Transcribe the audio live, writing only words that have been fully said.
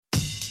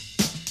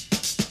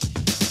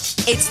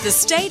It's the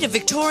state of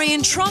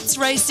Victorian trots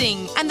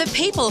racing and the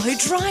people who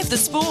drive the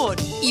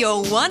sport.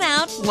 You're one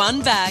out,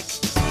 one back.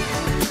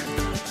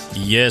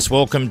 Yes,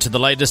 welcome to the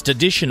latest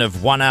edition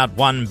of One Out,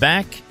 One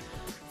Back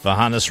for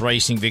Harness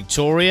Racing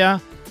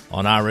Victoria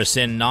on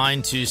RSN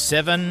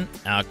 927,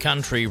 our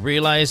country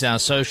relays, our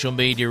social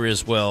media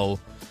as well.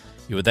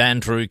 You're with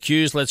Andrew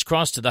Hughes. Let's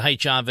cross to the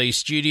HRV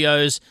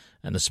studios.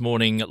 And this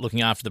morning,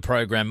 looking after the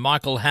program,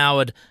 Michael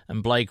Howard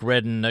and Blake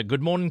Redden.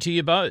 Good morning to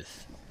you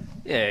both.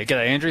 Yeah,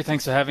 g'day Andrew.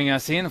 Thanks for having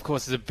us in. Of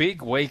course, it's a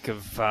big week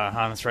of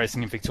harness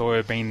racing in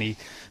Victoria, being the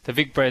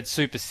Vicbred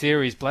Super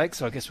Series, Blake.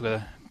 So I guess we're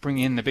going to bring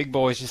in the big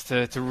boys just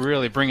to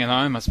really bring it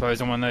home, I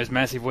suppose, on one of those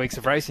massive weeks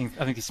of racing.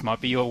 I think this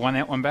might be your one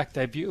out, one back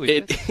debut.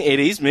 It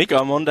is, Mick.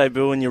 I'm on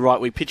debut, and you're right.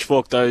 We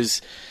pitchforked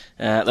those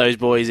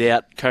boys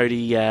out,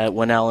 Cody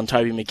Winnell and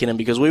Toby McKinnon,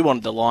 because we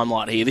wanted the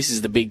limelight here. This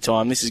is the big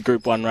time. This is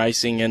Group 1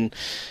 racing, and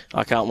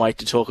I can't wait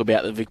to talk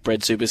about the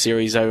Vicbred Super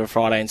Series over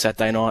Friday and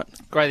Saturday night.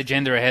 Great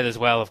agenda ahead as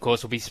well. Of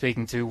course, we'll be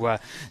speaking to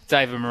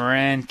David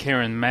Moran,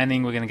 Kerryn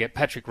Manning. We're going to get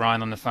Patrick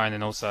Ryan on the phone,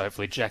 and also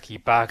hopefully Jackie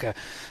Barker,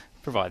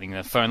 providing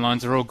the phone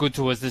lines are all good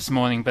to us this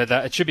morning. But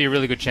it should be a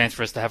really good chance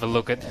for us to have a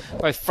look at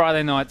both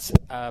Friday night's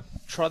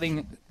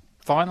trotting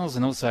finals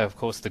and also, of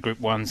course, the Group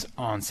 1s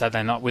on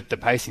Saturday night with the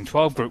pacing.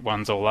 12 Group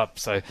 1s all up.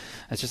 So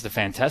it's just a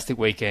fantastic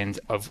weekend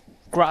of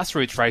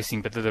grassroots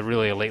racing, but at a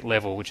really elite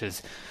level, which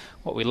is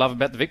what we love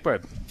about the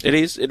Vicbred. It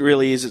is. It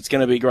really is. It's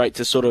going to be great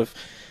to sort of,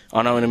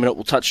 I know in a minute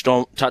we'll touch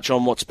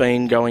on what's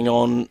been going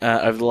on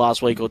over the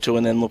last week or two,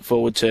 and then look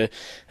forward to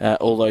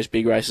all those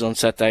big races on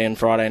Saturday and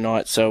Friday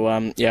night. So,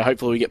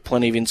 hopefully we get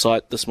plenty of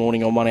insight this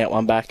morning on One Out,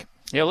 One Back.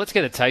 Yeah, let's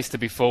get a taster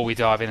before we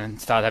dive in and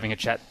start having a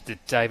chat to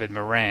David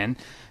Moran.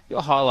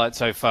 Your highlight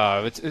so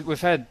far,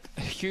 we've had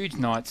huge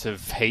nights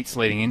of heats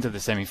leading into the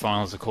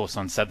semi-finals, of course,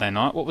 on Saturday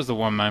night. What was the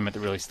one moment that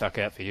really stuck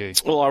out for you?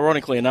 Well,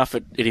 ironically enough,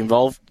 it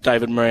involved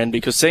David Moran,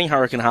 because seeing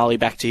Hurricane Harley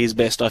back to his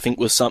best, I think,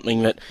 was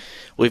something that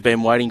we've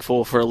been waiting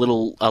for a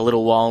little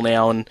while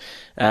now. And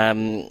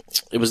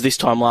it was this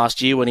time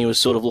last year when he was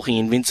sort of looking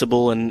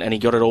invincible, and he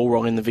got it all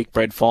wrong in the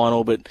Vicbred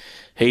final, but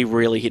he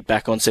really hit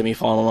back on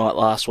semi-final night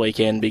last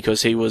weekend,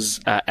 because he was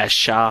as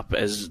sharp,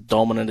 as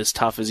dominant, as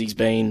tough as he's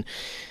been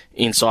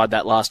inside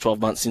that last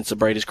 12 months since the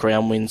Breeders'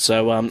 Crown win.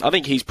 So I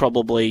think he's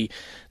probably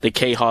the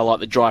key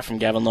highlight. The drive from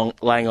Gavin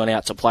laying on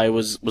out to play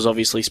was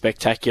obviously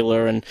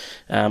spectacular, and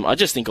I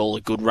just think all the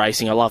good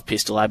racing. I love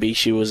Pistol Abbey.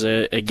 She was,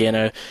 again,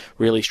 a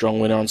really strong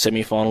winner on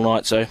semi-final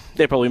night, so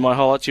they're probably my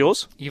highlights.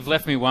 Yours? You've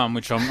left me one,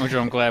 which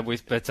I'm glad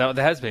with, but there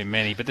has been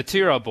many. But the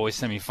 2-year-old boys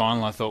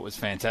semi-final I thought was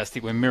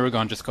fantastic, when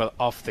Miragon just got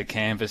off the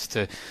canvas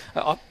to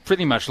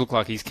pretty much look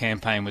like his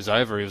campaign was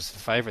over. He was the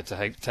favourite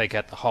to take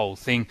out the whole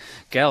thing.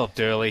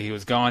 Galloped early, he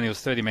was gone, he was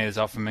 30 metres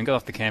off him and got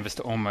off the canvas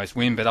to almost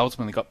win, but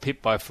ultimately got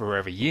pipped by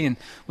Forever Yin,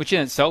 which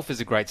in itself is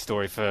a great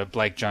story for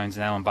Blake Jones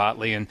and Alan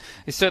Bartley, and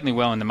is certainly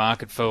well in the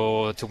market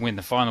to win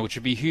the final, which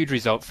would be a huge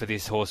result for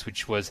this horse,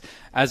 which was,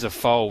 as a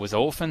foal, was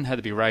orphaned, had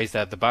to be raised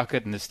out of the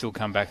bucket, and has still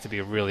come back to be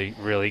a really,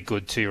 really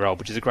good 2-year-old,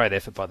 which is a great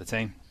effort by the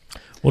team.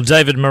 Well,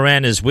 David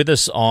Moran is with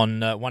us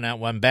on One Out,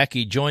 One Back.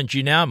 He joins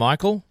you now,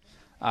 Michael.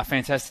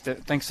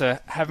 Fantastic. Thanks for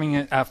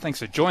thanks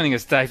for joining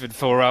us, David,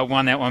 for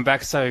One Out, One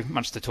Back. So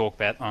much to talk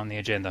about on the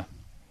agenda.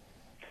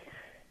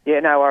 Yeah,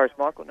 no worries,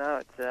 Michael. No,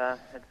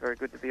 it's very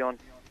good to be on.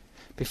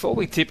 Before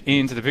we tip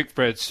into the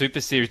Vicbred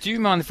Super Series, do you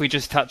mind if we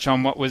just touch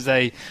on what was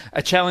a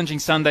challenging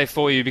Sunday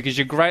for you? Because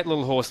your great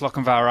little horse,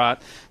 Lochinvar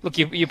Art, look,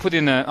 you put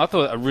in I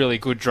thought, a really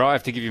good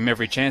drive to give him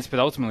every chance, but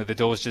ultimately the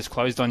doors just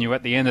closed on you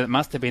at the end, and it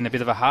must have been a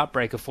bit of a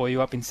heartbreaker for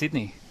you up in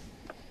Sydney.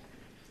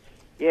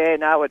 Yeah,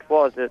 no, it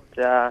was. It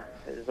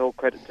was all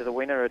credit to the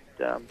winner. It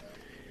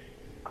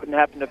couldn't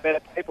happen to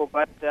better people,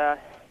 but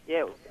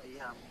it was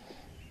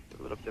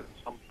a little bit of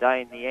some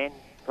day in the end.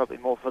 Probably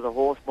more for the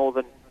horse, more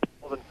than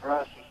for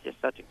us. He's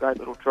just such a great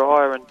little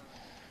trier, and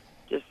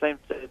just seems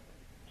to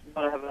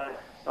not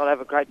have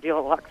a great deal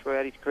of luck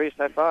throughout his career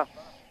so far.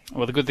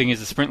 Well, the good thing is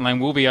the sprint lane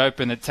will be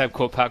open at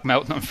Tabcorp Park,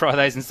 Melton, on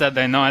Fridays and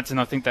Saturday nights, and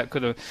I think that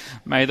could have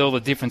made all the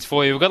difference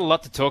for you. We've got a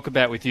lot to talk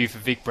about with you for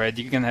Vicbred.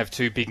 You're going to have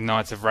 2 big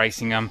nights of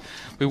racing.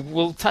 We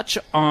will touch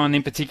on,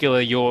 in particular,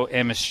 your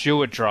Emma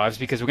Stewart drives,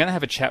 because we're going to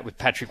have a chat with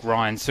Patrick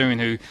Ryan soon,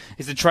 who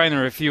is the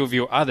trainer of a few of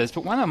your others.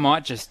 But one I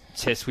might just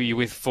test you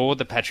with for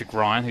the Patrick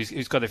Ryan,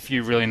 who's got a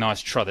few really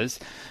nice trotters.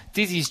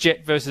 Dizzy's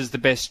Jet versus the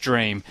Best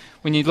Dream.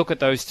 When you look at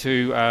those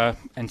two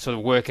and sort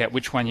of work out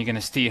which one you're going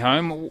to steer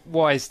home,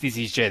 why is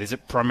Dizzy's Jet? Is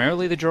it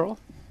primarily the draw?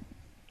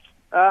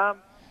 No,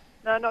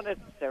 not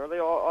necessarily.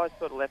 I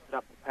sort of left it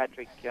up to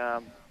Patrick.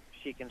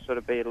 She can sort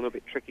of be a little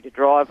bit tricky to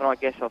drive, and I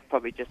guess I've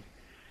probably just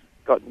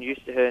gotten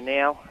used to her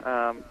now.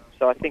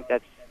 So I think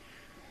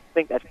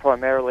that's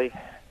primarily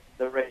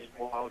the reason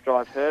why I'll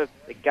drive her.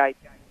 The gate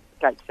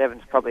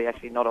 7's probably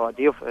actually not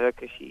ideal for her,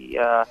 because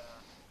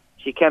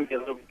she can be a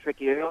little bit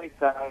tricky early,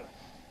 so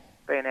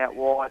being out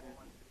wide and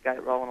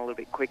gate rolling a little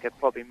bit quicker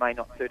probably may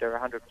not suit her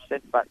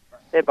 100%, but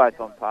they're both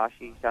on par.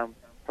 She's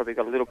probably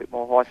got a little bit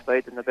more high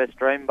speed than the Best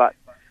Dream, but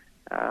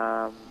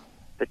yeah,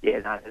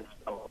 no, there's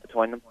a lot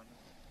between them.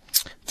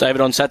 David,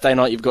 on Saturday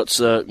night you've got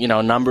a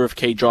number of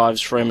key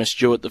drives for Emma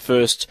Stewart. The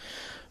first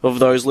of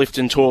those lift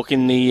and talk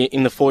in the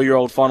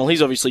 4-year-old final.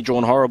 He's obviously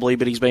drawn horribly,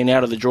 but he's been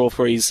out of the draw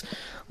for his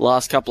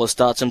last couple of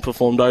starts and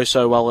performed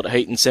so well at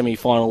heat and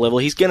semi-final level.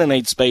 He's going to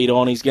need speed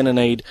on. He's going to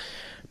need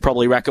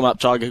probably rack 'em up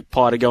Tiger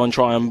Pie to go and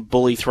try and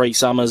bully 3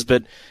 Summers.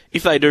 But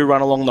if they do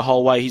run along the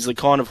whole way, he's the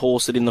kind of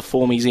horse that in the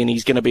form he's in,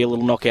 he's going to be a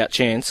little knockout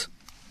chance.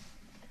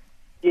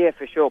 Yeah,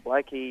 for sure,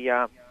 Blake.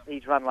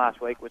 His run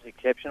last week was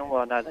exceptional.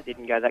 I know they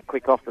didn't go that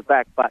quick off the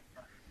back, but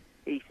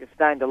he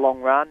sustained a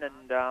long run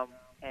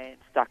and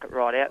stuck it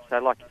right out. So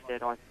like you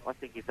said, I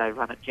think if they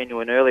run it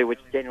genuine early, which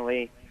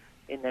generally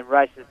in them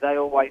races they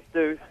always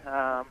do,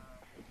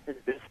 there's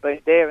a bit of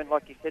speed there. And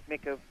like you said,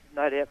 Mick will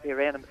no doubt be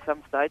around him at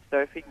some stage. So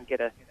if he can get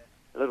a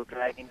little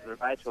drag into the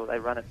race or they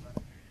run it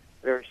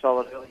very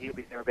solid early, he'll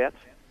be thereabouts.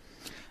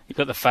 You've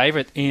got the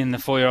favourite in the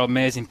 4-year-old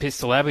mares in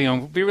Pistol Abbey.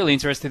 I'll be really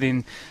interested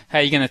in how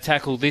you're going to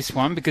tackle this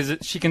one because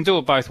she can do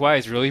it both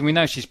ways, really. We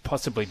know she's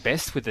possibly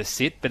best with the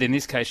sit, but in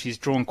this case she's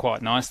drawn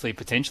quite nicely,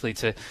 potentially,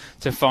 to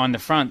find the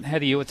front. How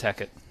do you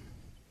attack it?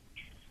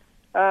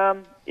 Yeah,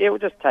 we'll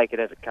just take it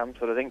as it comes,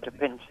 sort of thing.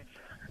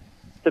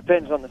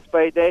 Depends on the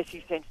speed there.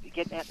 She seems to be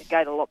getting out the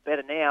gate a lot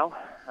better now.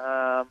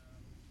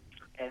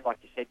 And like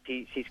you said,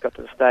 she's got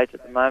to the stage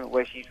at the moment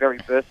where she's very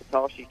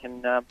versatile. She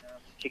can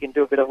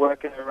do a bit of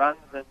work in her runs,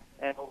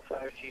 and also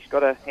she's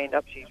got her hand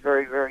up. She's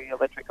very, very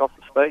electric off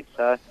the speed,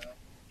 so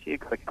she's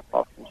got a couple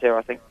of options there,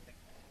 I think.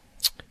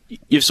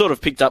 You've sort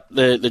of picked up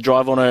the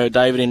drive on her,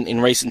 David,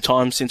 in recent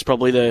times since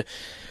probably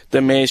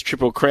the mare's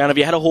Triple Crown. Have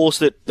you had a horse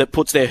that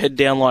puts their head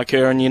down like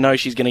her and you know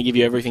she's going to give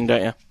you everything,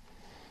 don't you?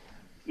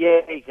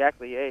 Yeah,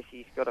 exactly, yeah.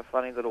 She's got a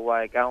funny little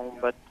way of going,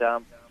 but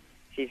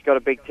she's got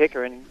a big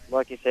ticker, and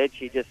like you said,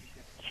 she just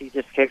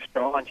keeps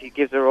trying. She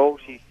gives her all.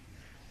 She's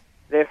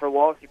there for a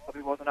while. She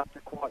probably wasn't up to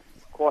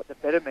quite the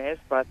better mares,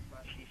 but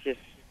she's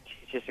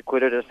just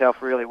acquitted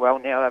herself really well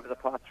now over the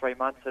past 3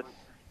 months,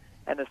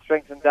 and has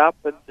strengthened up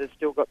and has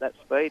still got that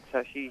speed.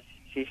 So she's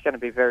going to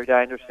be very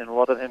dangerous in a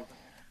lot of them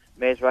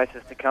mares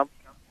races to come.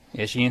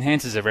 Yeah, she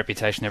enhances her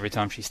reputation every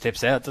time she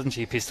steps out, doesn't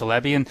she, Pistol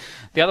Abbey? And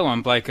the other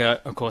one, Blake,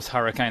 of course,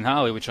 Hurricane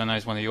Harley, which I know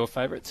is one of your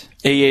favourites.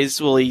 He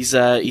is. Well, he's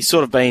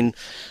sort of been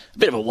a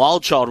bit of a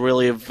wild child,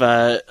 really, of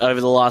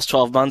over the last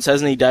 12 months,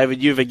 hasn't he,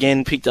 David? You've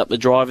again picked up the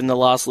drive in the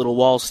last little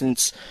while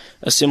since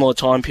a similar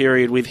time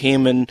period with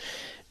him. And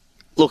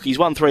look, he's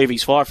won 3 of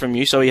his 5 from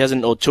you, so he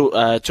hasn't, or 2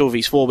 of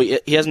his 4,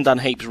 but he hasn't done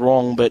heaps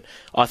wrong. But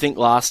I think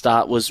last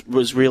start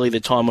was really the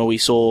time where we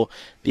saw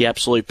the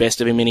absolute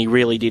best of him, and he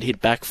really did hit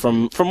back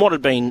from what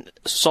had been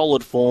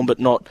solid form, but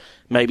not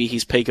maybe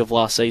his peak of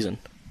last season.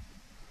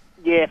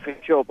 Yeah, for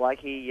sure, Blake.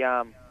 He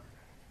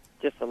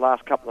just the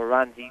last couple of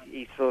runs,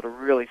 he sort of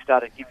really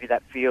started to give you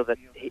that feel that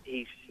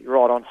he's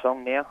right on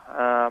song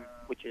now,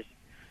 which is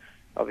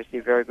obviously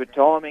very good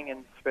timing,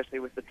 and especially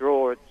with the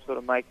draw, it sort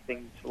of makes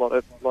things a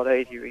lot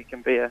easier. He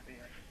can be a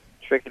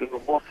tricky little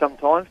horse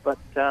sometimes, but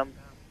the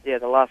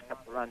last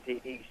couple of runs,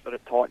 he sort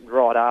of tightened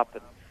right up,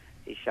 and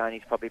he's shown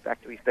he's probably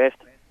back to his best.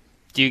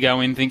 Do you go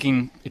in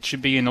thinking it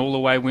should be an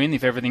all-the-way win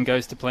if everything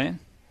goes to plan?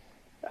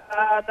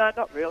 No,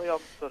 not really. I'm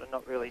sort of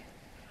not really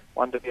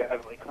one to be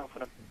overly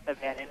confident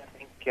about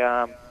anything,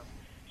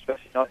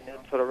 especially not in them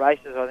sort of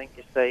races. I think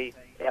you see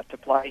out to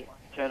play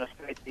turn of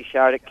speed that he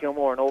showed at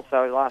Kilmore and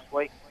also last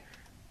week.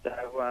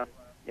 So,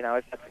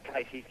 if that's the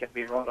case, he's going to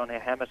be right on our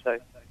hammer. So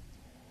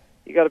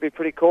you've got to be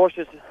pretty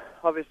cautious,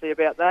 obviously,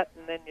 about that.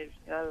 And then,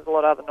 there's a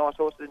lot of other nice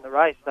horses in the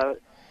race. So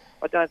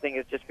I don't think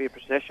it'll just be a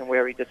procession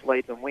where he just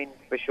leads and wins,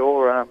 for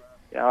sure.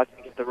 I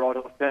think if the right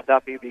horse turns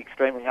up, he'll be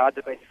extremely hard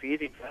to beat if he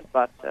is in front.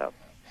 But,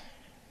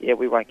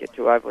 we won't get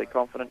too overly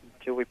confident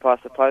until we pass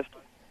the post.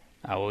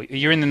 Well,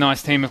 you're in the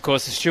nice team, of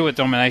course. The Stewart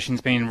domination's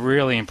been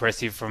really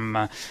impressive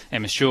from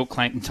Emma Stewart,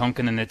 Clayton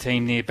Tonkin and the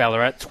team near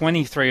Ballarat.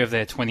 23 of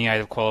their 28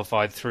 have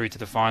qualified through to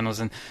the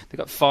finals, and they've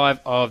got 5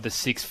 of the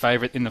 6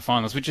 favourite in the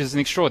finals, which is an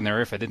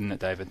extraordinary effort, isn't it,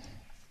 David?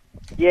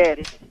 Yeah, it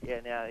is.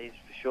 Yeah, now it is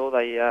for sure.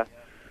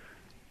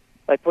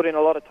 They put in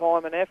a lot of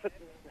time and effort,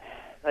 and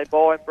they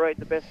buy and breed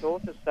the best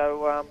horses.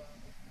 So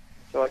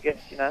I guess,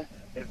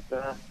 they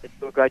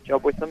do a great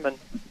job with them, and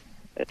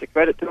it's a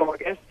credit to them, I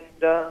guess.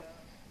 And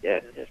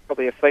it's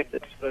probably a feat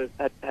that sort of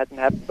hadn't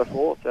happened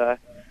before, so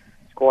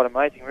it's quite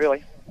amazing,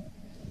 really.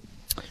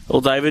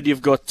 Well, David,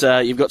 you've got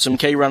some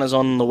key runners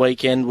on the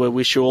weekend. We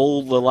wish you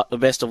all the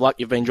best of luck.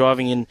 You've been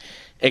driving in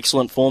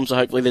excellent form, so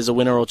hopefully there's a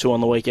winner or 2 on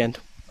the weekend.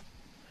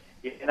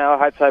 I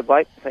hope so,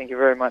 Blake. Thank you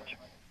very much.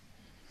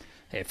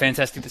 Yeah,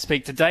 fantastic to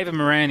speak to David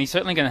Moran. He's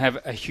certainly going to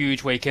have a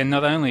huge weekend,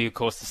 not only, of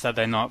course, the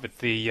Saturday night with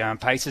the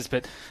Pacers,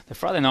 but the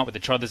Friday night with the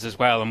Trotters as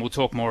well. And we'll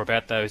talk more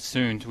about those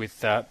soon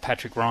with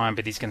Patrick Ryan,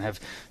 but he's going to have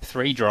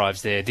 3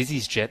 drives there.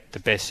 Dizzy's Jet, The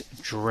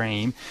Best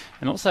Dream,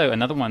 and also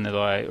another one that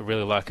I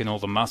really like in All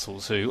the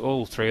Muscles, who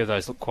all 3 of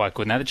those look quite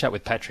good. And I had a chat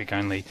with Patrick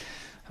only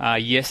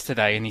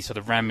yesterday, and he sort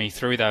of ran me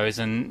through those,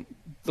 and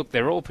look,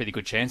 they're all pretty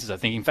good chances, I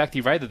think. In fact,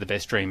 he rated The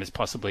Best Dream as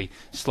possibly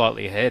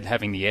slightly ahead,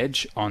 having the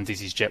edge on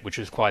Dizzy's Jet, which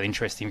was quite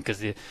interesting because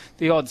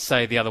the odds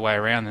say the other way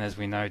around. And as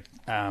we know,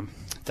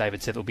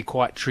 David said it'll be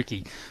quite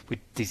tricky with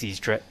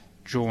Dizzy's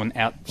drawn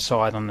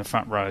outside on the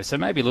front row. So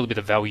maybe a little bit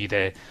of value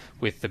there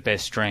with the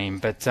Best Dream.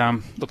 But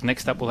look,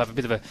 next up we'll have a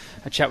bit of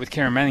a chat with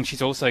Kerryn Manning.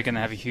 She's also going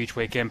to have a huge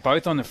weekend,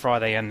 both on the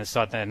Friday and the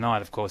Saturday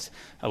night. Of course,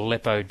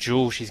 Aleppo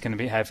Jewel she's going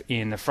to have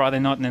in the Friday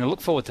night. And then I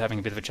look forward to having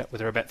a bit of a chat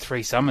with her about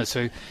Three Summers,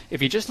 who,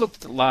 if you just looked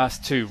at the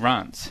last 2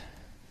 runs,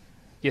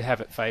 you'd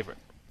have it favourite.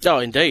 Oh,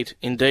 indeed.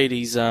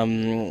 He's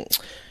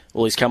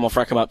he's come off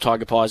Rack 'em Up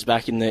Tiger Pie's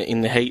back in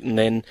the heat and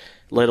then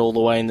led all the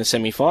way in the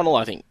semi-final.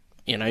 I think,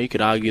 you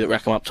could argue that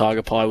Rack 'em Up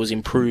Tiger Pie was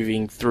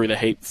improving through the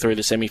heat, through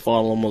the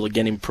semi-final, and will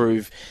again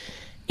improve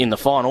in the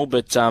final.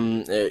 But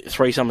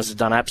Three Summers has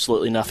done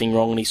absolutely nothing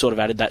wrong, and he sort of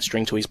added that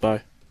string to his bow.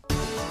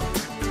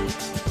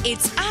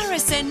 It's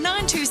RSN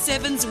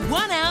 927's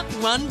One Out,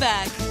 One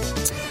Back.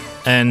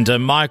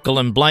 And Michael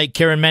and Blake,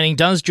 Kerryn Manning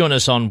does join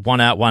us on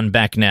One Out, One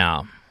Back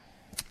now.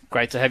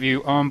 Great to have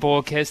you on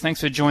board, Kez.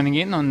 Thanks for joining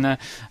in on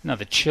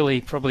another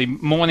chilly, probably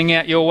morning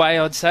out your way,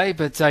 I'd say.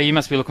 But you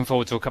must be looking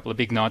forward to a couple of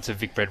big nights of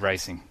Vicbred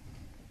racing.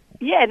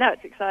 Yeah, no,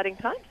 it's exciting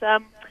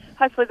times.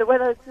 Hopefully the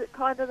weather's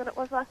kinder than it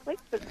was last week,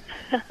 but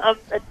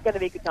it's going to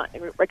be a good night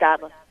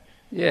regardless.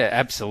 Yeah,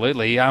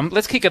 absolutely.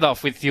 Let's kick it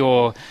off with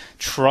your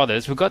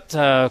trotters. We've got,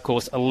 of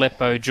course,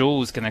 Aleppo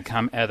Jewel's going to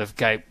come out of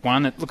gate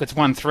 1. It's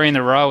won 3 in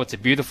a row. It's a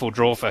beautiful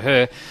draw for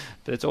her,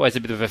 but it's always a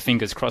bit of a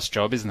fingers crossed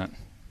job, isn't it?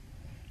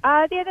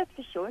 Yeah, that's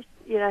for sure.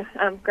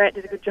 Grant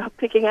did a good job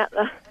picking out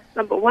the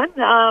number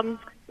 1.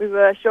 We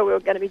were sure we were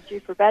going to be due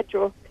for a bad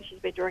draw because she's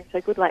been drawing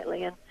so good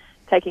lately and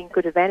taking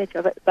good advantage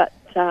of it. But,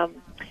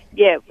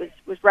 it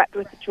was wrapped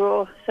with the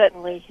draw.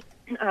 Certainly,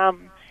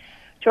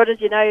 trotters,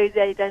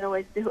 they don't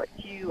always do what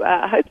you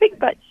are hoping,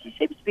 but she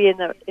seems to be in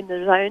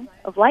the zone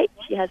of late.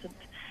 She hasn't,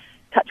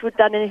 touch wood,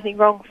 done anything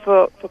wrong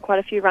for quite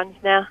a few runs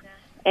now,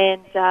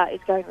 and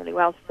it's going really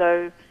well.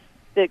 So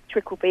the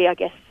trick will be, I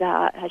guess,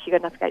 has she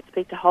got enough gate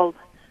speed to hold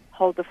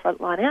the front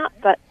line out,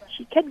 but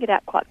she can get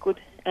out quite good,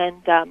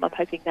 and I'm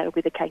hoping that'll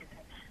be the case.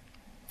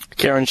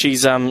 Kerryn,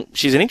 she's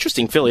an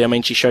interesting filly. I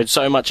mean, she showed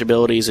so much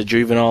ability as a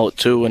juvenile at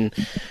 2 and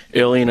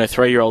early in her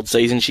 3-year-old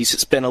season. She's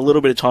spent a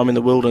little bit of time in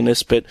the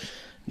wilderness, but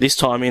this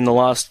time in the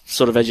last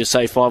sort of, as you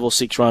say, 5 or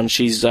 6 runs,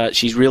 she's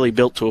really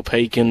built to a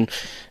peak, and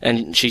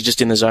she's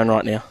just in the zone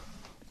right now.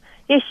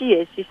 Yeah, she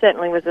is. She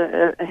certainly was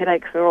a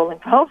headache for all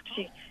involved.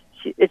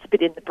 It's a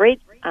bit in the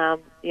breed.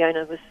 The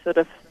owner was sort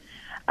of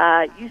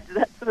used to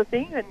that sort of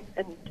thing, and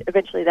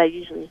eventually they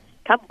usually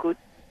come good.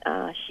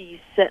 She's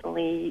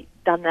certainly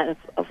done that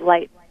of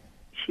late.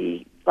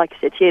 She, like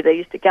I said, they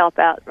used to gallop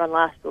out, run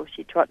last, or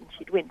she'd trot and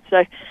she'd win.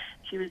 So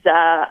she was,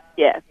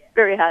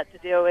 very hard to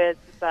deal with,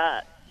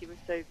 but she was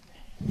so,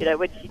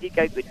 when she did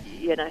go good,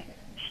 she was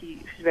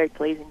very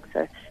pleasing.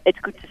 So it's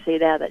good to see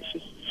now that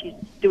she's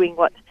doing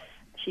what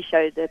she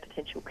showed the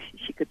potential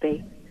she could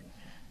be.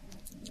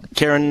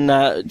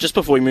 Kerryn, just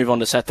before we move on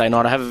to Saturday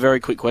night, I have a very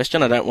quick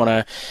question. I don't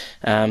want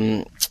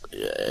to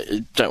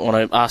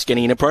ask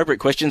any inappropriate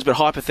questions, but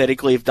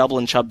hypothetically, if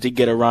Dublin Chubb did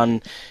get a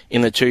run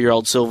in the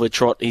 2-year-old Silver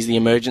Trot, he's the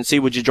emergency.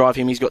 Would you drive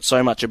him? He's got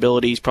so much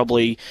ability. He's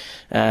probably,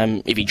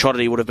 if he trotted,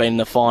 he would have been in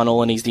the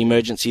final, and he's the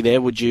emergency there.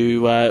 Would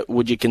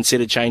you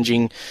consider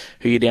changing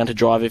who you're down to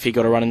drive if he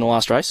got a run in the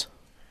last race?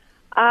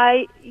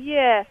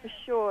 Yeah, for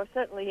sure.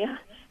 Certainly,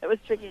 it was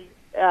tricky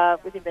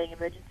with him being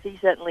emergency.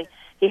 Certainly,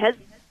 he has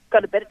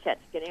got a better chance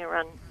of getting a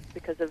run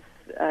because of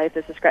if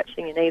there's a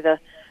scratching in either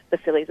the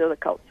fillies or the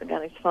colts are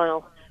going to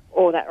final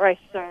or that race.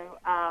 So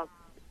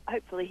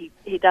hopefully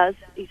he does.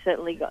 He's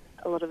certainly got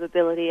a lot of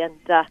ability, and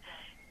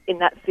in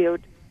that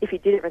field, if he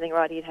did everything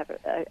right, he'd have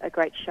a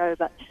great show.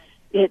 But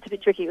yeah, it's a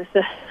bit tricky with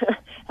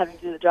having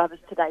to do the drivers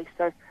today.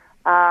 So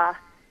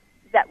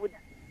that would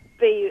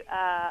be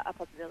a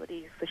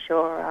possibility for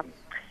sure.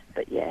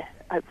 But yeah,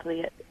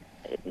 hopefully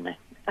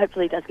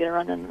hopefully he does get a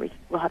run, and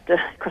we'll have to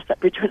cross that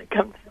bridge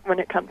when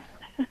it comes.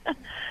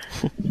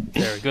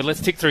 Very good. Let's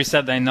tick through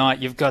Saturday night.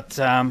 You've got,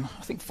 I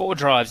think, 4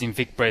 drives in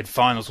Vicbred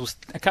finals.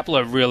 A couple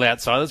of real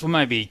outsiders. We'll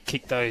maybe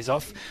kick those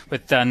off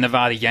with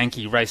Nevada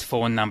Yankee, race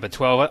 4, number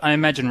 12. I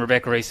imagine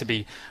Rebecca Reese will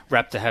be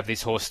rapt to have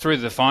this horse through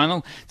to the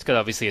final. It's got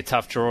obviously a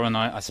tough draw, and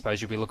I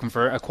suppose you'll be looking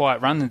for a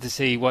quiet run and to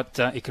see what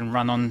it can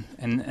run on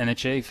and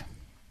achieve.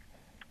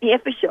 Yeah,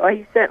 for sure.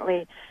 He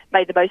certainly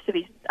made the most of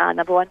his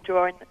number 1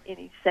 draw in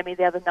his semi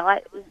the other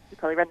night. He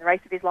probably ran the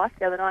race of his life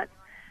the other night,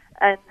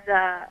 and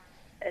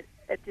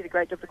it did a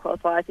great job to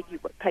qualify. I think he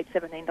paid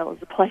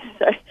 $17 a place,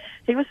 so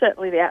he was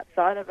certainly the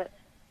outside of it.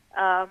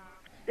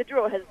 The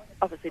draw has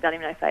obviously done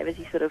him no favours.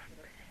 He sort of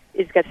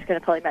is just going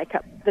to probably make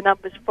up the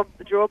numbers from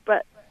the draw,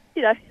 but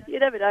you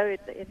never know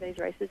in these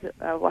races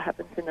what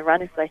happens in the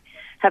run. If they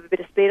have a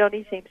bit of speed on,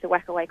 he seems to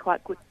whack away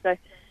quite good. So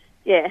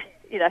yeah,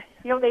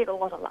 he'll need a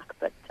lot of luck,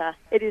 but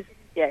it is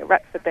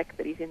wrapped for Beck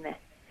that he's in there.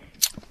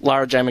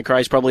 Lara J.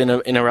 McRae's probably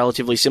in a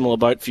relatively similar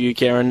boat for you,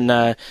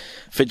 Kerryn.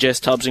 For Jess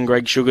Tubbs and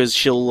Greg Sugars,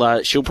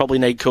 she'll probably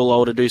need cool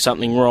oil to do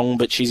something wrong,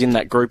 but she's in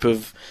that group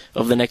of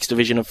the next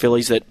division of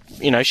fillies that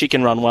she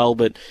can run well,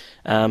 but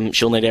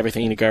she'll need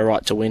everything to go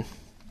right to win.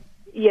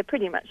 Yeah,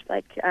 pretty much.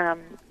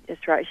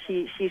 That's right.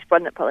 She's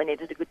one that probably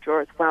needed a good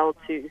draw as well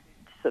to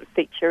sort of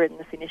feature in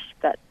the finish.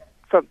 But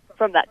from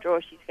from that draw,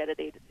 she's going to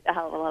need a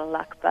hell of a lot of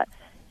luck. But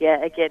yeah,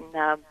 again,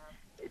 a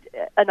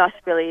nice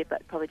filly,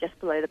 but probably just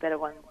below the better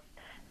one.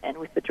 And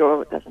with the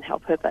draw, it doesn't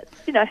help her. But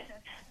she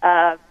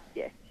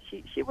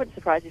wouldn't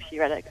surprise if she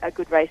ran a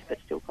good race, but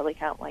still probably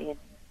can't weigh in.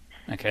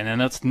 Okay, now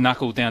let's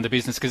knuckle down to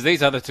business, because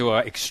these other two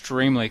are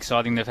extremely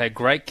exciting. They've had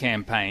great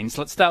campaigns.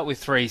 Let's start with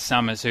Three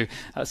Summers, who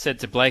said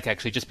to Blake,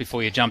 actually, just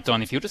before you jumped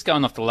on, if you're just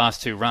going off the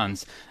last two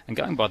runs and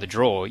going by the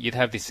draw, you'd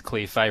have this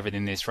clear favourite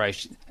in this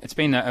race. It's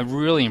been a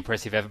really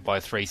impressive effort by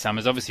Three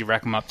Summers. Obviously,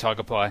 Rack 'em Up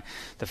Tiger Pie,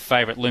 the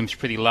favourite, looms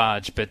pretty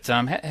large. But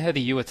how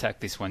do you attack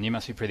this one? You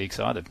must be pretty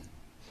excited.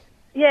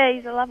 Yeah,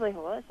 he's a lovely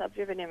horse. I've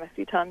driven him a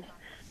few times.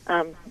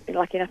 Been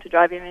lucky enough to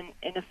drive him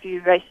in a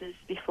few races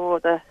before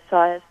the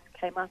sires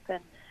came up,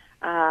 and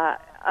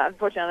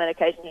unfortunately on that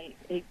occasion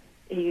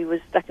he was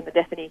stuck in the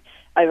death and he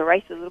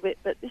over-raced a little bit,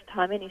 but this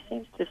time in he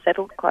seems to have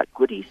settled quite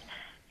good. He's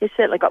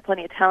certainly got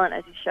plenty of talent,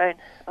 as he's shown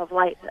of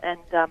late, and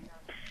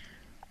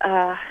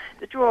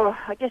the draw,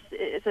 I guess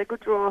it's a good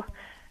draw,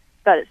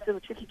 but it's still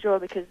a tricky draw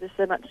because there's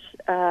so much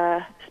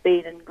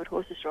speed and good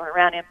horses drawn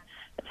around him.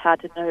 It's hard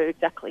to know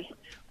exactly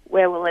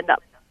where we'll end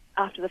up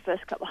after the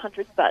first couple of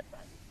hundred, but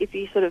if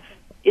he sort of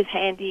is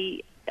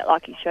handy,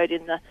 like he showed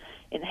in the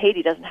heat,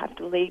 he doesn't have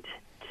to lead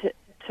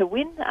to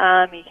win.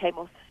 He came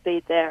off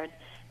speed there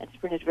and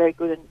sprinted very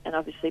good, and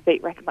obviously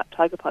beat Rack 'em Up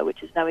Tiger Pie,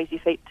 which is no easy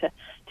feat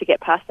to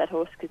get past that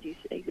horse, because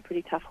he's a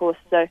pretty tough horse.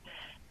 So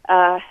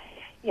it's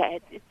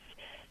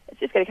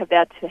just going to come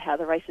down to how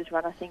the races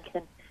run, I think,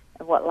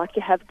 and what luck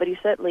you have. But he's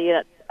certainly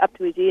up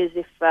to his ears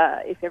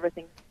if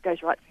everything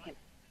goes right for him.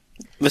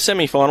 The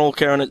semi-final,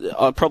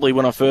 Kerryn, probably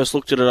when I first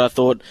looked at it, I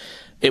thought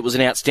it was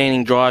an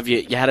outstanding drive.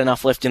 You had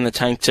enough left in the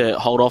tank to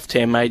hold off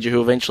Tam Major,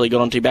 who eventually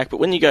got onto your back. But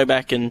when you go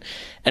back and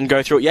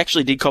go through it, you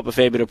actually did cop a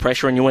fair bit of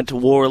pressure, and you went to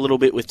war a little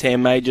bit with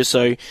Tam Major.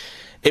 So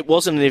it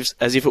wasn't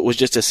as if it was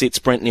just a sit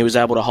sprint and he was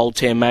able to hold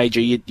Tam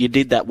Major. You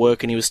did that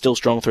work, and he was still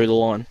strong through the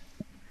line.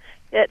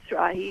 That's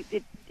right.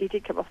 He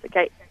did come off the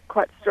gate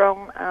quite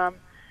strong.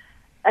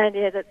 And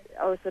yeah, that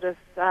I was sort of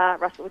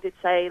Russell did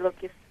say, look,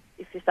 if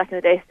you're stuck in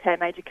the death, Tam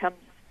Major comes,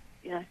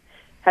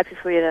 happy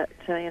for you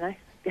to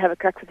have a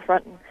crack for the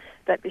front, and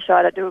don't be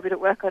shy to do a bit of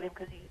work on him,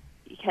 because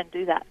he can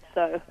do that.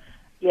 So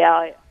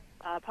yeah,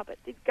 Puppet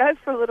did go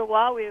for a little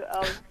while. I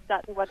was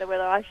starting to wonder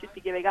whether I should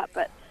be giving up,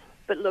 but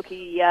look,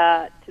 he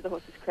to the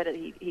horse's credit,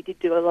 he did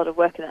do a lot of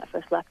work in that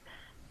first lap.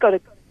 Got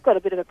a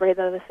bit of a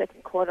breather in the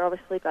second quarter,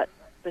 obviously, but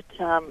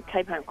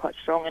came home quite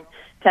strong. And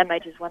Tam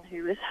Major's one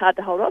who was hard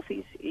to hold off.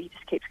 He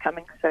just keeps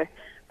coming. So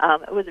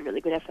it was a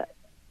really good effort.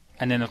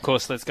 And then, of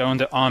course, let's go on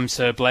to I'm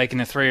Sir Blake and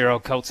the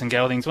 3-year-old Colts and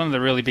Geldings, one of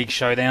the really big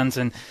showdowns,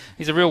 and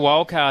he's a real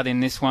wild card in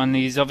this one.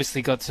 He's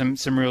obviously got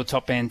some real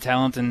top-end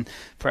talent, and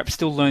perhaps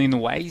still learning the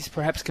ways,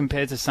 perhaps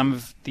compared to some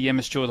of the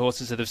Emma Stewart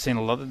horses that have seen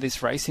a lot of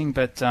this racing.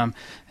 But how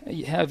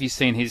have you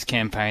seen his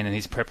campaign and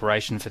his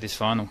preparation for this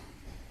final?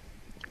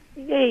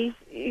 Yeah,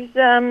 he's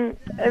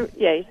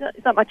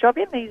not much of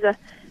him. He's a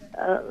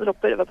little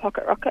bit of a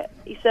pocket rocket.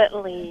 He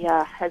certainly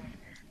has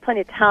plenty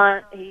of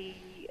talent.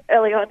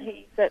 Early on,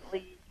 he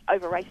certainly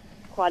over-raced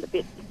quite a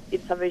bit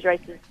in some of his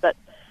races, but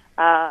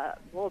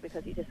more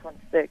because he just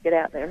wants to get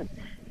out there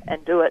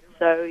and do it.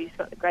 So he's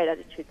got a great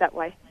attitude that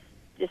way.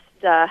 Just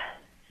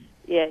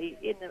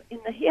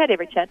he had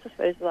every chance, I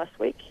suppose, last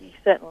week. He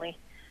certainly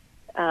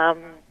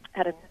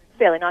had a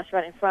fairly nice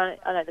run in front.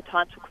 I know the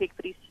times were quick,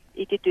 but he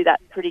did do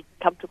that pretty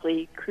comfortably.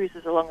 He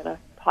cruises along at a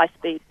high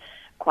speed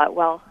quite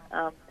well,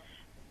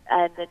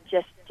 and then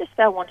just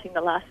fell wanting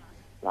the last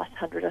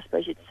 100, I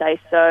suppose you'd say.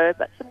 So,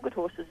 but some good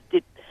horses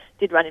did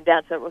run him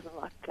down, so it wasn't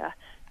like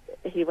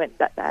he went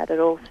that bad at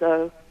all.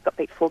 So got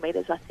beat 4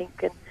 metres, I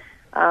think, and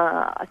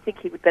I think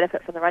he would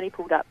benefit from the run he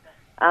pulled up.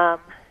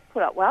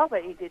 Pulled up well,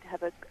 but he did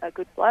have a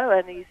good blow,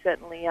 and he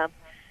certainly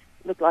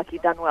looked like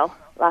he'd done well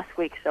last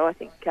week. So I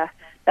think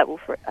that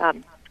will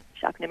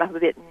sharpen him up a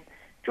bit. And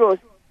draws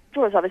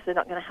obviously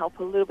not going to help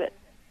a little bit.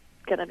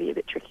 Going to be a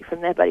bit tricky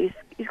from there, but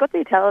he's got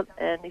the talent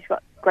and he's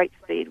got great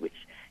speed,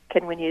 which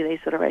can win you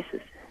these sort of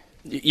races.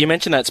 You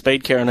mentioned that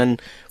speed, Kerryn,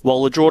 and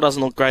while the draw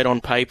doesn't look great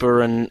on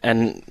paper, and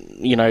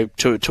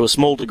to a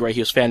small degree,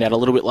 he was found out a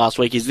little bit last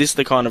week. Is this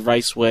the kind of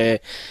race where,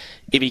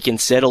 if he can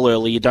settle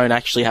early, you don't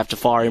actually have to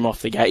fire him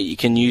off the gate? You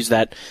can use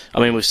that. I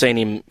mean, we've seen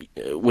him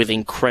with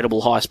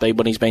incredible high speed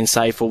when he's been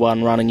saved for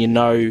one run, and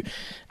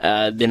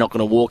they're not going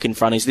to walk in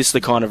front. Is this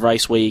the kind of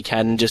race where you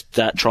can just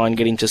try and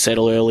get him to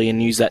settle early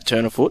and use that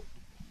turn of foot?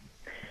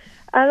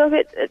 Look,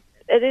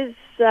 it is.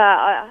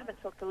 I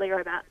haven't talked to Leo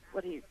about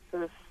what his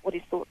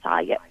thoughts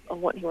are yet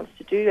on what he wants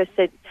to do. I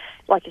said,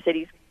 like I said,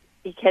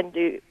 he can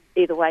do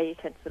either way. He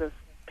can sort of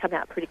come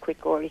out pretty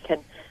quick, or he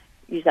can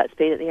use that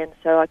speed at the end.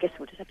 So I guess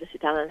we'll just have to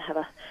sit down and have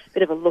a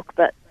bit of a look.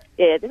 But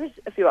yeah, there is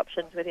a few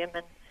options with him,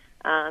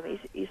 and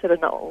he's sort of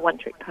not a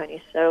one-trick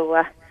pony.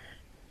 So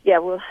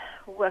we'll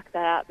work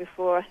that out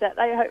before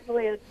Saturday,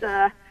 hopefully,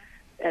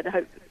 and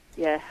hope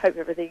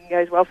everything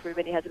goes well for him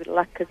and he has a bit of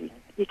luck, because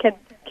he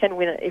can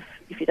win it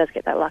if he does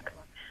get that luck.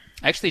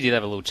 I actually did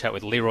have a little chat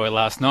with Leroy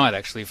last night,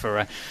 actually,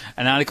 for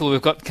an article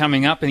we've got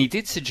coming up, and he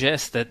did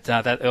suggest that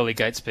that early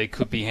gate speed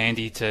could be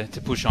handy to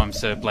push on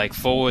Sir Blake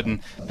forward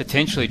and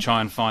potentially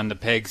try and find the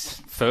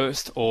pegs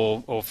first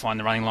or find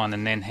the running line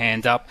and then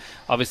hand up.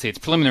 Obviously, it's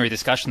preliminary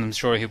discussion. I'm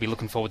sure he'll be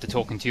looking forward to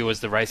talking to you as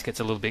the race gets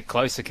a little bit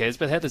closer, Kez,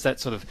 but how does that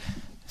sort of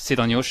sit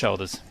on your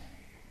shoulders?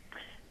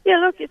 Yeah,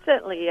 look, it's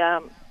certainly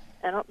an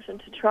option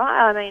to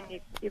try. I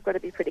mean, you've got to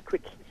be pretty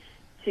quick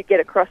to get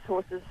across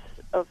horses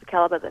of the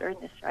calibre that are in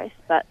this race,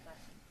 but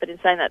in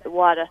saying that, the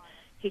wider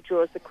he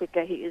draws, the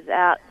quicker he is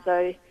out.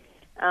 So,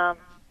 the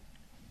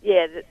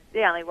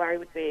only worry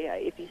would be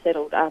if he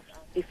settled up,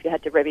 if you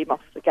had to rev him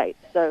off the gate.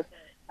 So,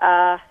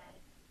 I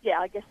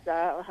guess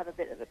I'll have a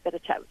bit of a better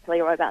chat with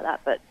Leroy about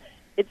that, but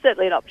it's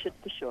certainly an option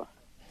for sure.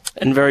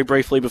 And very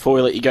briefly, before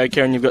we let you go,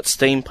 Kerryn, you've got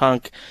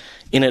Steampunk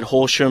in at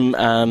Horsham,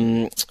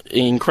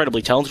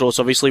 incredibly talented horse,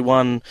 obviously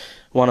one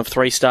of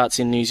 3 starts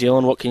in New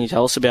Zealand. What can you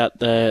tell us about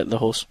the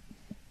horse?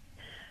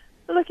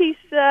 Look, he's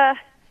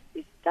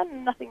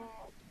done nothing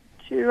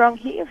too wrong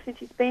here since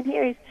he's been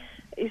here.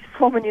 His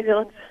former New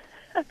Zealand's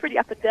pretty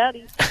up and down.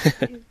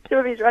 2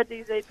 of his runs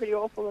he's been pretty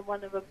awful, and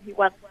 1 of them he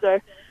won. So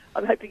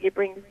I'm hoping he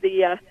brings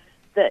the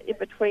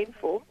in-between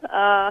form.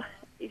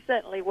 He's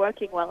certainly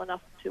working well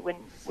enough to win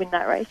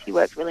that race. He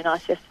worked really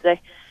nice yesterday.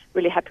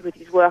 Really happy with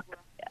his work.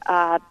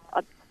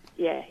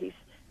 He's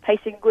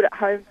pacing good at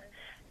home.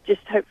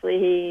 Just hopefully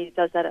he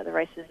does that at the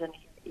races, and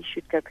he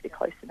should go pretty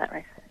close in that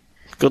race.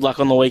 Good luck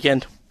on the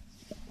weekend.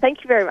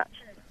 Thank you very much.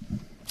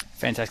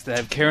 Fantastic to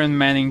have Kerryn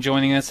Manning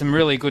joining us. Some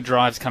really good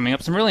drives coming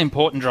up. Some really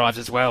important drives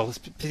as well,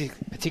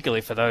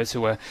 particularly for those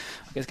who are,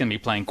 I guess, going to be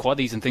playing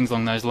quaddies and things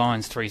along those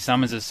lines. 3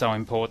 Summers is so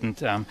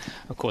important. Of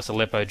course,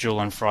 Aleppo Jewel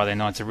on Friday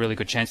night's a really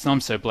good chance. And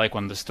I'm Sir Blake,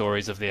 one of the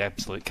stories of the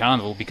Absolute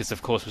Carnival, because,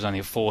 of course, it was only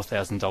a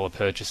 $4,000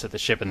 purchase at the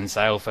Shepparton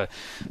sale for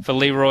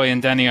Leroy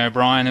and Danny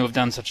O'Brien, who have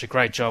done such a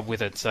great job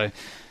with it. So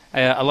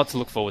a lot to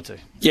look forward to.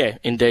 Yeah,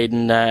 indeed.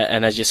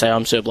 And as you say,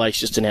 I'm Sir Blake's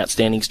just an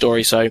outstanding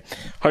story. So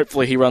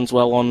hopefully he runs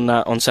well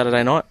on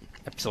Saturday night.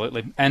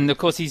 Absolutely. And, of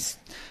course,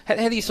 how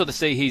do you sort of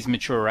see his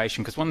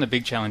maturation? Because one of the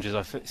big challenges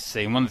I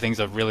see, and one of the things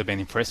I've really been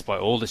impressed by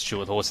all the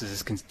Stuart horses,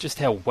 is just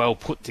how well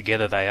put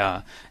together they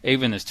are,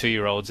 even as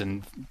 2-year-olds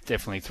and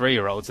definitely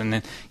 3-year-olds. And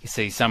then you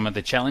see some of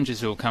the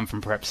challenges who will come from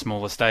perhaps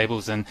smaller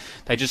stables, and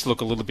they just look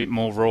a little bit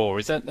more raw.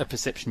 Is that a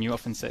perception you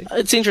often see?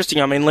 It's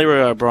interesting. I mean,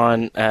 Leroy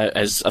O'Brien,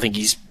 as I think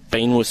he's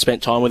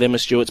spent time with Emma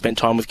Stewart, spent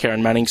time with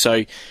Kerryn Manning,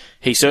 so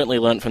he certainly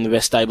learnt from the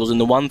best stables. And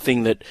the one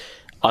thing that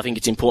I think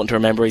it's important to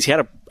remember, he's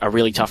had a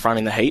really tough run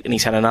in the heat, and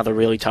he's had another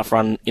really tough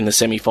run in the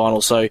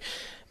semi-final. So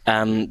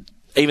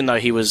even though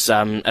he was,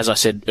 as I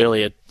said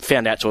earlier,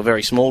 found out to a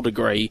very small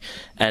degree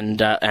and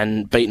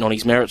beaten on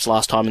his merits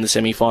last time in the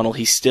semi-final,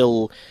 he's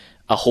still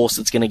a horse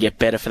that's going to get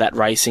better for that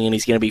racing, and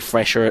he's going to be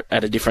fresher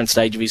at a different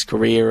stage of his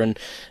career. And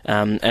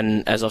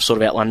as I've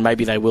sort of outlined,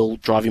 maybe they will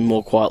drive him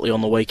more quietly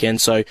on the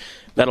weekend. So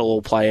that'll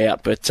all play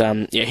out. But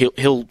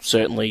he'll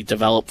certainly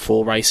develop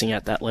for racing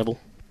at that level.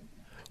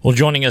 Well,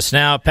 joining us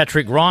now,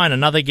 Patrick Ryan,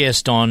 another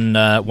guest on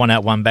One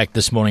Out, One Back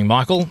this morning.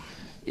 Michael?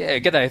 Yeah,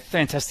 g'day.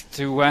 Fantastic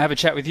to have a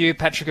chat with you,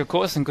 Patrick, of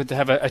course, and good to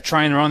have a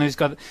trainer on who's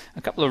got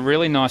a couple of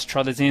really nice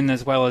trotters in,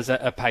 as well as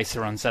a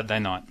pacer on Saturday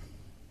night.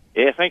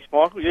 Yeah, thanks,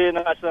 Michael. Yeah,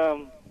 no,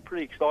 it's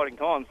pretty exciting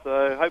time,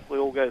 so hopefully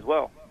all goes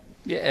well.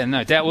 Yeah,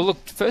 no doubt. Well, look,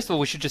 first of all,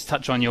 we should just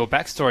touch on your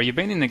backstory. You've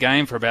been in the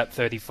game for about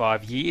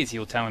 35 years, you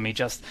were telling me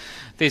just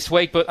this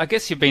week, but I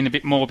guess you've been a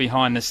bit more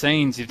behind the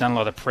scenes. You've done a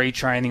lot of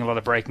pre-training, a lot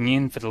of breaking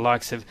in for the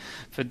likes of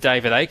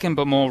David Aiken,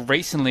 but more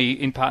recently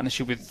in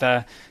partnership with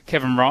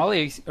Kevin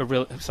Risley, a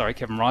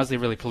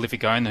really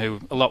prolific owner who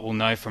a lot will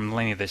know from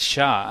Lenny the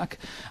Shark.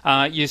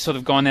 You've sort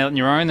of gone out on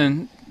your own,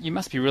 and you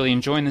must be really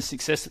enjoying the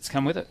success that's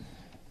come with it.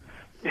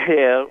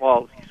 Yeah,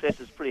 well, success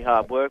is pretty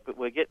hard work, but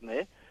we're getting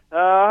there.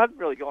 I haven't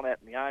really gone out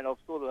on my own. I'm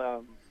sort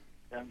of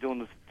doing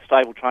the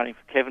stable training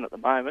for Kevin at the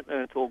moment,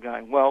 and it's all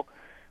going well.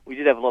 We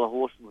did have a lot of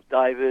horses with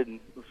David, and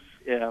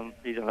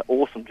he's done an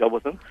awesome job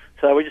with them.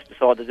 So we just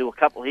decided to do a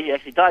couple here.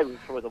 Actually, David was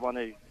probably the one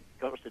who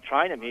got us to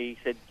train him. He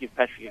said, give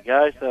Patrick a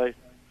go. So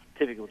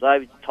typical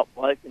David, top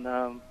bloke, and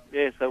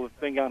so we've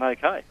been going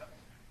okay.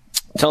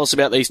 Tell us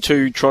about these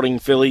 2 trotting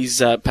fillies,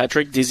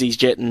 Patrick, Dizzy's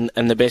Jet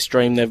and the Best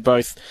Dream. They've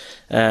both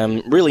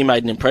really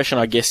made an impression,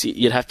 I guess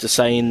you'd have to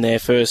say, in their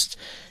first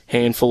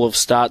handful of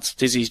starts.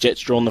 Dizzy's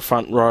Jet's drawn the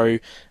front row.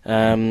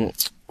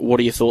 What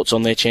are your thoughts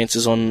on their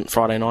chances on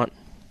Friday night?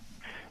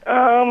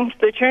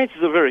 Their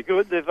chances are very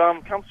good. They've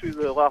come through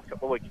the last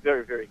couple of weeks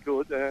very, very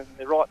good. They're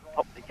right at the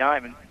top of the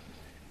game, and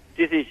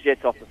Dizzy's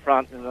Jet's off the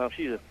front, and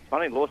she's a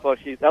funny horse.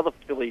 Like the other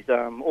fillies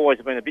always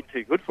have been a bit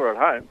too good for her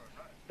at home,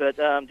 but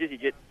Dizzy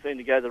Jet seemed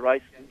to go the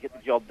race and get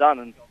the job done,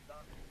 and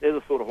they're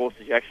the sort of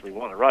horses you actually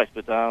want to race.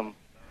 But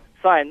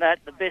saying that,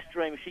 the Best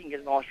Dream, if she can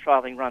get a nice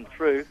trailing run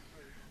through,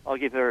 I'll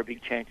give her a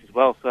big chance as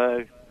well.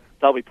 So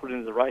they'll be put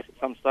into the race at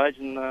some stage,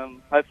 and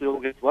hopefully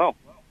all gets well.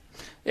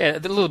 Yeah,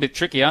 they're a little bit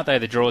tricky, aren't they,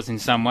 the draws in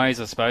some ways,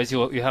 I suppose.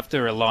 You have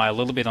to rely a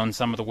little bit on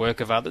some of the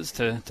work of others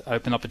to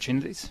open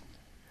opportunities.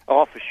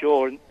 Oh, for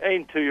sure. And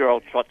in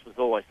 2-year-old trots, there's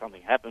always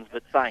something happens.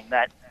 But saying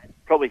that,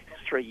 probably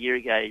 3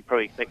 years ago, you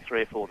probably expect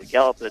 3 or 4 to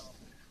gallop, but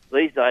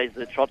these days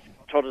the trotters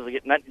are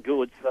getting that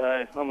good,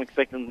 so I'm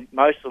expecting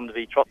most of them to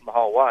be trotting the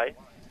whole way.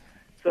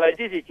 So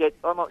Dizzy Jet,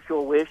 I'm not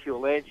sure where she'll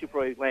land. She'll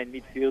probably land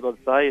midfield,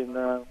 I'd say, and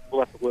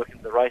we'll have to work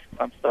into the race at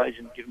some stage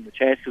and give them the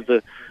chance, because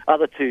the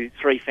other 2,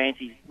 3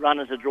 fancy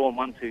runners are drawn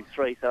 1, 2,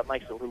 3, so it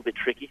makes it a little bit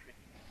tricky.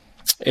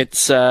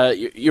 It's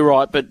you're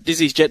right, but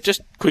Dizzy's Jet,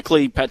 just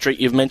quickly, Patrick,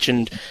 you've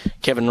mentioned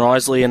Kevin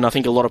Risley, and I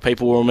think a lot of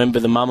people will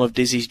remember the mum of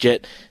Dizzy's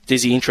Jet,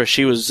 Dizzy Interest.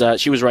 She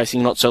was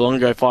racing not so long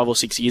ago, 5 or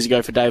 6 years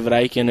ago for David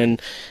Aiken, and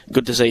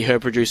good to see her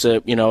produce a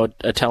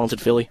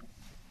talented filly.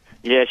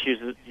 Yeah, she's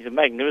a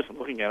magnificent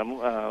looking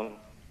animal.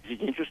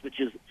 Dizzy's Interest, but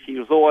she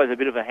was always a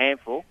bit of a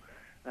handful.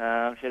 She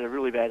had a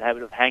really bad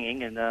habit of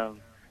hanging, and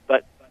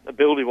but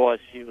ability-wise,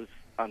 she was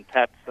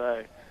untapped,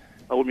 so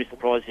I wouldn't be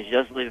surprised if she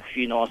does leave a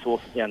few nice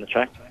horses down the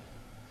track.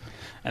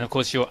 And, of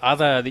course, your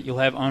other that you'll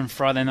have on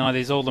Friday night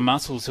is All the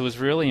Muscles, who was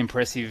really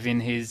impressive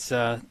in his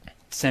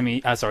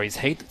his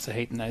heat. It's a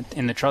heat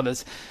in the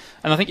trotters.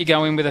 And I think you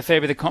go in with a fair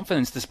bit of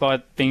confidence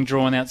despite being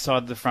drawn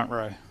outside the front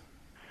row.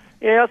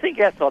 Yeah, I think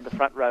outside the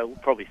front row will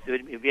probably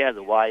suit him. He'll be out of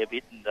the way a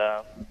bit, and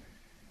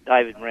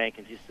David Moran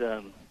can just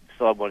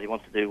decide what he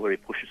wants to do, where he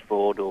pushes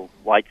forward or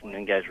waits and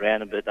then goes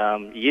round him. But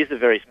he is a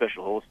very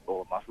special horse,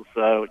 All the Muscles,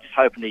 so just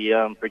hoping he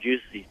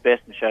produces his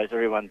best and shows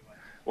everyone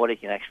what he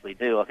can actually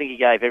do. I think he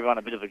gave everyone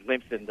a bit of a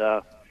glimpse, and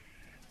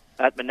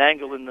at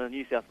Menangle in the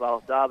New South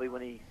Wales Derby,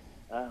 when he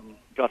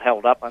got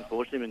held up,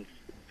 unfortunately, and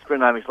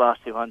screwed home his last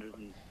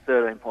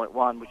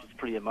 213.1, which is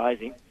pretty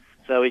amazing.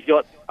 So he's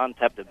got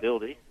untapped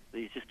ability.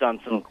 He's just done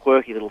some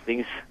quirky little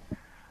things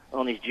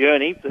on his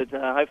journey, but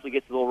hopefully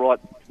gets it all right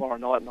tomorrow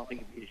night, and I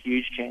think it'll be a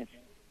huge chance.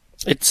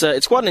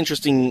 It's quite an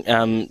interesting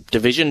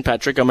division,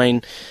 Patrick. I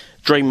mean,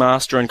 Dream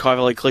Master and Kai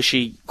Valley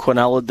Clichy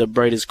quinelled the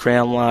Breeders'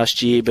 Crown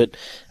last year, but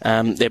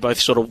they're both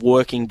sort of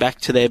working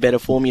back to their better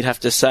form, you'd have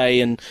to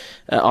say. And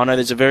I know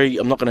there's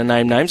I'm not going to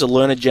name names, a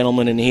learned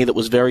gentleman in here that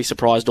was very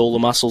surprised All the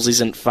Muscles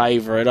isn't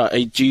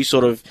favourite. Do you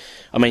sort of,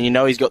 I mean, you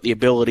know he's got the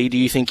ability. Do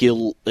you think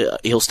he'll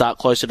start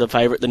closer to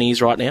favourite than he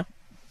is right now?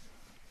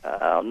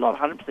 I'm not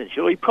 100%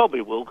 sure. He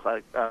probably will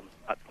close to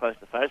favourite.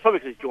 It's probably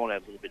because he's drawn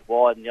out a little bit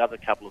wide, and the other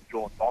couple have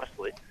drawn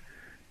nicely.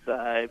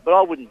 So, but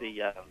I wouldn't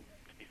be.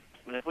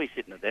 If we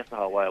sit in the death the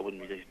whole way, I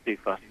wouldn't be too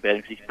fussed about him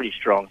because he's pretty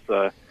strong.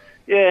 So,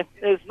 yeah,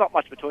 there's not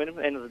much between them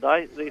at the end of the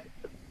day. The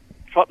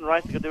trotting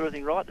race, they've got to do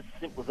everything right. It's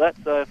as simple as that.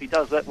 So if he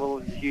does that, well,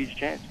 there's a huge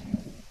chance.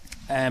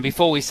 And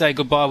before we say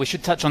goodbye, we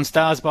should touch on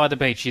Stars by the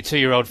Beach, your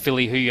 2-year-old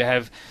filly who you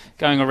have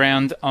going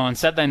around on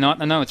Saturday night.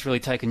 I know it's really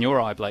taken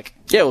your eye, Blake.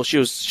 Yeah, well, she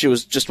was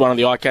just one of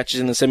the eye catchers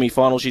in the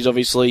semi-final. She's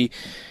obviously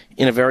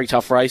in a very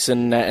tough race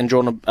and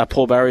drawn a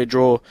poor barrier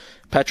draw,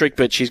 Patrick,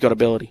 but she's got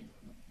ability.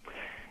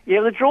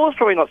 Yeah, the draw's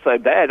probably not so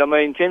bad. I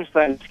mean,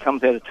 Gemstones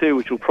comes out of 2,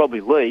 which will probably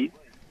lead.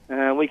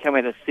 We come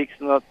out of 6,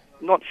 and I'm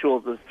not sure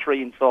if the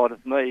 3 inside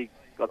of me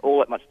got all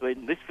that much speed.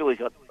 And this filly's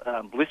got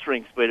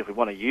blistering speed if we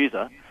want to use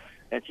her.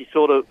 And she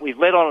we've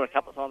led on her a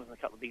couple of times in a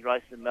couple of big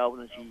races in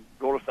Melbourne, and she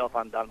brought herself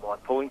undone by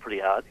pulling pretty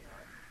hard.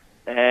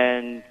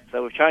 And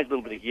so we've changed a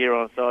little bit of gear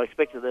on her, so I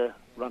expect her to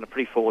run a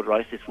pretty forward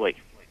race this week.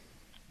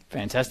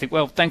 Fantastic.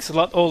 Well, thanks a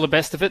lot. All the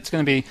best of it. It's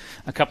going to be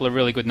a couple of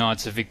really good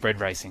nights of Vicbred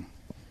racing.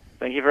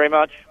 Thank you very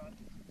much.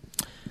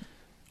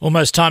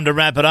 Almost time to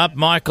wrap it up.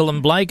 Michael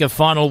and Blake, a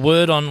final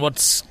word on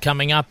what's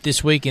coming up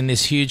this week in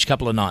this huge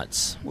couple of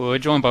nights. Well, we're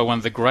joined by one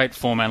of the great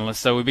form analysts,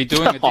 so we'd be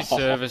doing a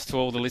disservice to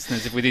all the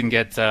listeners if we didn't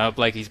get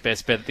Blakey's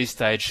best bet at this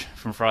stage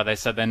from Friday,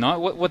 Saturday night.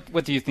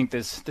 What do you think?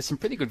 There's some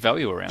pretty good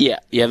value around. Yeah.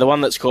 The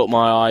one that's caught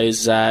my eye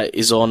is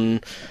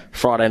on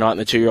Friday night in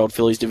the 2-year-old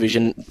fillies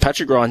division.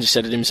 Patrick Ryan just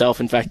said it himself,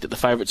 in fact, that the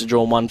favourites are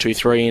drawn 1, 2,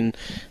 3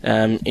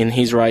 in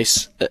his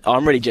race.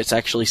 I'm Ready Jet's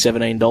actually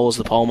 $17,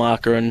 the pole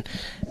marker, and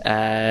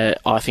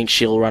I think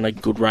she'll run a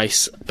good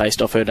race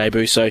based off her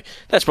debut. So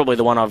that's probably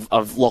the one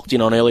I've locked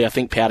in on early. I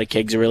think Powder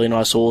Keg's a really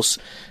nice horse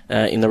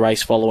in the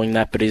race following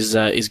that, but is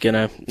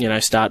going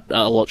to start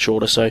a lot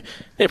shorter. So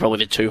they're probably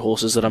the 2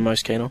 horses that I'm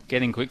most keen on.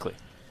 Getting quickly.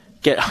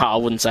 I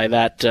wouldn't say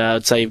that.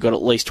 I'd say you've got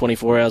at least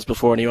 24 hours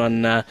before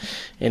anyone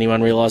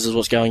realises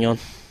what's going on.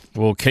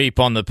 We'll keep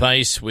on the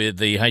pace with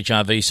the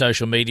HRV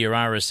social media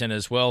RSN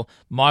as well.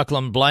 Michael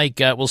and Blake,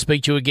 we'll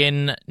speak to you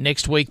again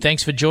next week.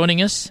 Thanks for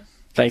joining us.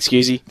 Thanks,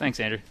 Husey.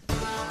 Thanks, Andrew.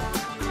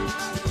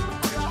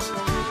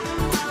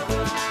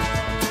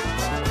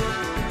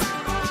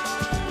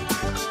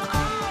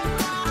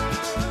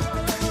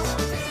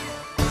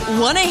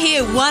 Want to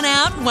hear One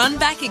Out, One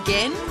Back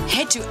again?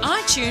 Head to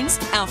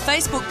iTunes, our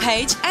Facebook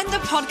page and the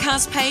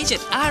podcast page at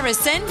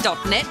rsn.net.au.